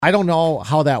I don't know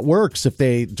how that works if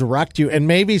they direct you. And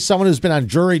maybe someone who's been on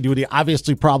jury duty,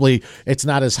 obviously probably it's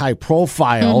not as high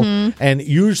profile. And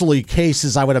usually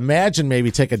cases, I would imagine, maybe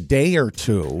take a day or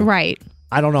two. Right.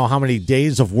 I don't know how many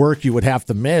days of work you would have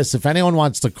to miss. If anyone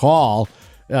wants to call,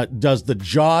 does the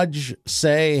judge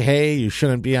say, hey, you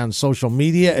shouldn't be on social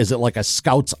media? Is it like a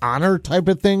Scout's honor type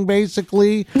of thing,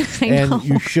 basically? And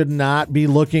you should not be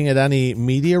looking at any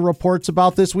media reports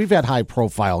about this. We've had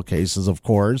high-profile cases, of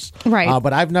course. Right.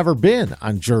 But I've never been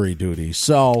on jury duty.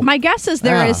 So my guess is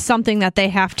there is something that they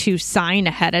have to sign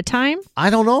ahead of time. I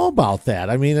don't know about that.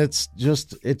 I mean, it's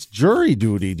jury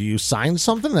duty. Do you sign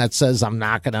something that says I'm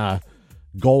not going to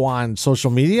go on social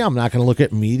media? I'm not going to look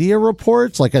at media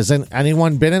reports. Like, has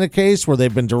anyone been in a case where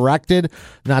they've been directed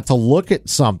not to look at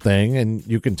something? And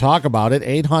you can talk about it.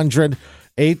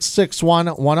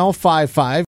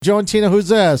 800-861-1055. Joe and Tina, who's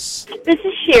this? This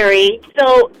is Sherry.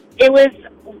 So it was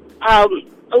a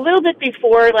little bit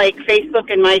before, like, Facebook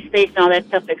and MySpace and all that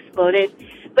stuff exploded.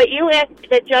 But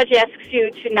the judge asks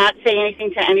you to not say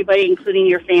anything to anybody, including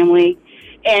your family.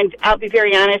 And I'll be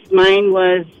very honest, mine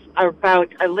was about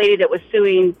a lady that was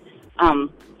suing a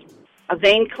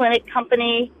vein clinic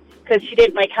company because she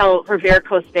didn't like how her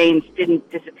varicose veins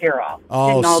didn't disappear all.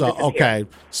 Okay.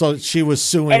 So she was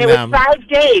suing them. And it was 5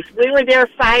 days. We were there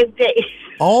 5 days.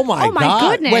 Oh, my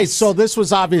God. Goodness. Wait, so this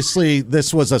was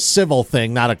a civil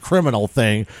thing, not a criminal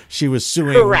thing. She was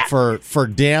suing for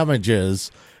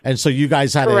damages. And so you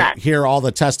guys had to hear all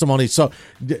the testimony. So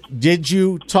did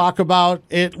you talk about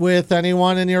it with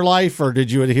anyone in your life, or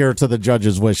did you adhere to the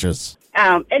judge's wishes?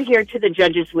 Adhere to the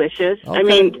judge's wishes. Okay. I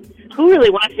mean, who really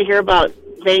wants to hear about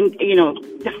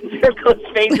varicose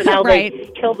veins and how they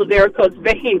kill the varicose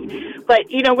veins? But,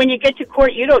 when you get to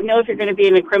court, you don't know if you're going to be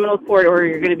in a criminal court or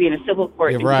you're going to be in a civil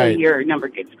court until your number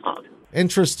gets called.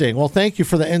 Interesting. Well, thank you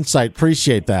for the insight.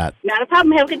 Appreciate that. Not a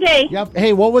problem. Have a good day. Yep.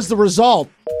 Hey, what was the result?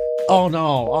 Oh,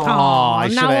 no. I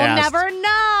should have asked. We'll never know.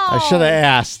 I should have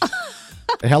asked.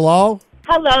 Hello?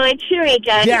 Hello, it's Sherry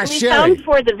again. Yeah, we found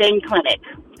for the vein clinic.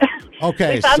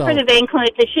 Okay, we found for the vein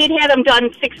clinic that she'd had them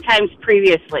done 6 times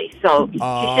previously, so she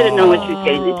should have known what she was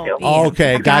getting into.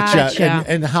 Okay, gotcha.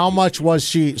 And how much was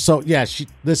she? So,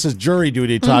 this is jury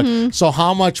duty talk. So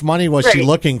how much money was she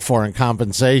looking for in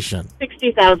compensation?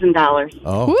 $60,000.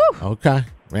 Oh, okay.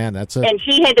 Man, that's it. And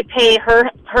she had to pay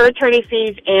her attorney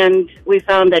fees, and we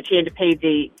found that she had to pay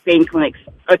the vein clinic's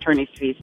attorney's fees.